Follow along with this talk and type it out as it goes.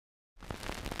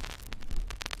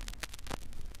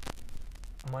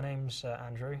My name's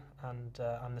Andrew, and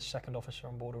I'm the second officer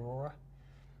on board Aurora,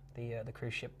 the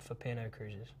cruise ship for P&O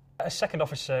Cruises. A second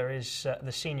officer is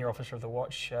the senior officer of the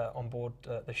watch on board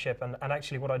the ship, and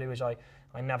actually what I do is I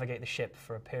navigate the ship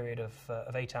for a period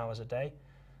of 8 hours a day.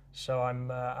 So I'm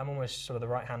almost sort of the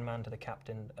right-hand man to the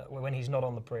captain. When he's not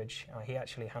on the bridge, he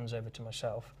actually hands over to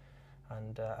myself,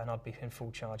 and I'd be in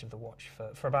full charge of the watch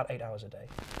for about 8 hours a day.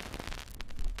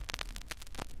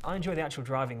 I enjoy the actual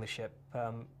driving the ship.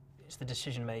 It's the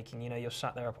decision-making. You know, you're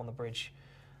sat there up on the bridge.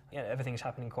 Yeah, everything's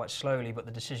happening quite slowly, but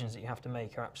the decisions that you have to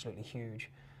make are absolutely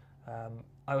huge.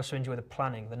 I also enjoy the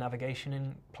planning, the navigation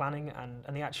in planning,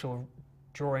 and the actual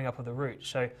drawing up of the route.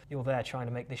 So you're there trying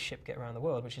to make this ship get around the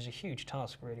world, which is a huge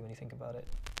task, really, when you think about it.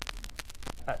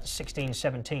 At 16,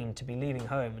 17, to be leaving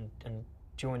home and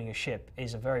joining a ship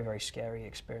is a very, very scary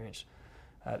experience.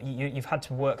 You've had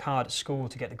to work hard at school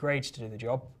to get the grades to do the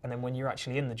job, and then when you're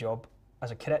actually in the job as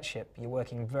a cadetship, you're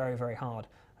working very, very hard.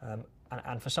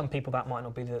 And for some people that might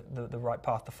not be the right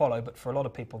path to follow, but for a lot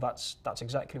of people that's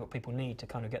exactly what people need to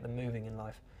kind of get them moving in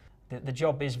life. The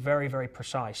job is very, very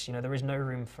precise. You know, there is no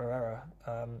room for error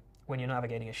when you're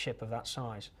navigating a ship of that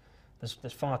size.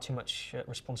 There's far too much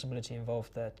responsibility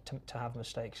involved there to have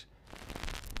mistakes.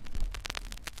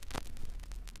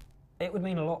 It would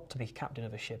mean a lot to be captain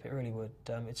of a ship, it really would.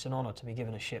 It's an honour to be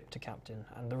given a ship to captain,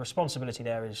 and the responsibility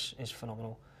there is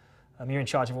phenomenal. You're in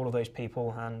charge of all of those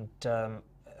people, and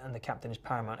the captain is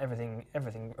paramount.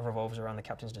 Everything revolves around the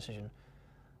captain's decision.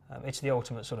 It's the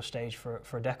ultimate sort of stage for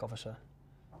a deck officer.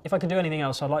 If I could do anything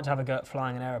else, I'd like to have a go at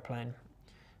flying an aeroplane.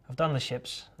 I've done the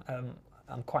ships.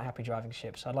 I'm quite happy driving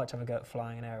ships. I'd like to have a go at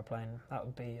flying an aeroplane. That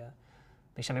would be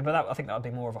something, but I think that would be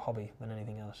more of a hobby than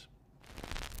anything else.